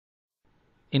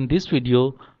In this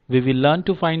video, we will learn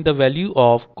to find the value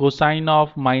of cosine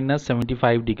of minus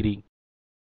 75 degree.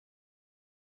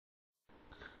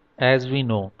 As we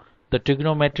know, the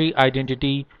trigonometry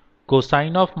identity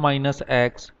cosine of minus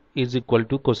x is equal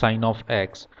to cosine of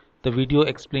x. The video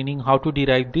explaining how to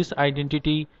derive this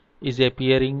identity is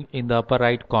appearing in the upper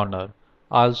right corner.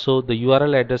 Also, the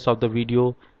URL address of the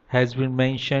video has been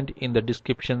mentioned in the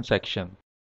description section.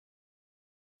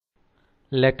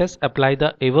 Let us apply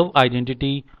the above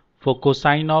identity for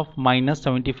cosine of minus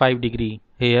 75 degree.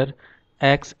 Here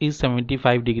x is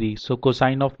 75 degree. So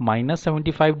cosine of minus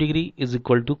 75 degree is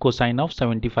equal to cosine of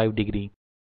 75 degree.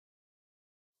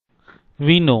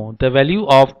 We know the value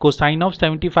of cosine of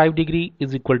 75 degree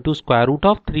is equal to square root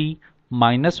of 3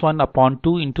 minus 1 upon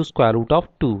 2 into square root of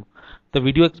 2. The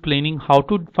video explaining how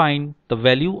to find the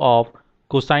value of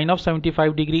cosine of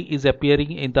 75 degree is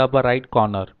appearing in the upper right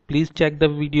corner. Please check the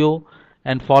video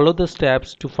and follow the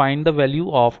steps to find the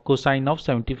value of cosine of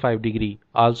 75 degree.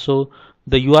 Also,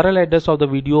 the URL address of the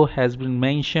video has been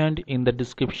mentioned in the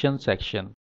description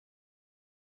section.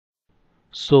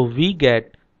 So we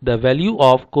get the value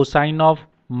of cosine of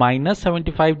minus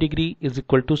 75 degree is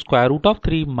equal to square root of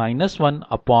 3 minus 1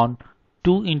 upon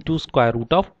 2 into square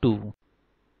root of 2.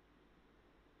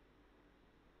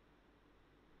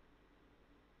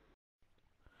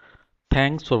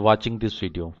 Thanks for watching this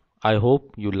video. I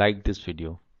hope you liked this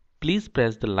video. Please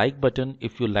press the like button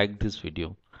if you liked this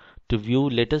video. To view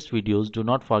latest videos, do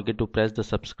not forget to press the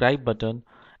subscribe button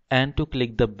and to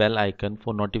click the bell icon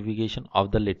for notification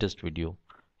of the latest video.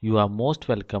 You are most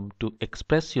welcome to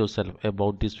express yourself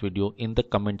about this video in the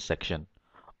comment section,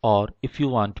 or if you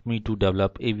want me to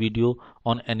develop a video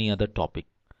on any other topic.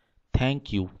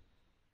 Thank you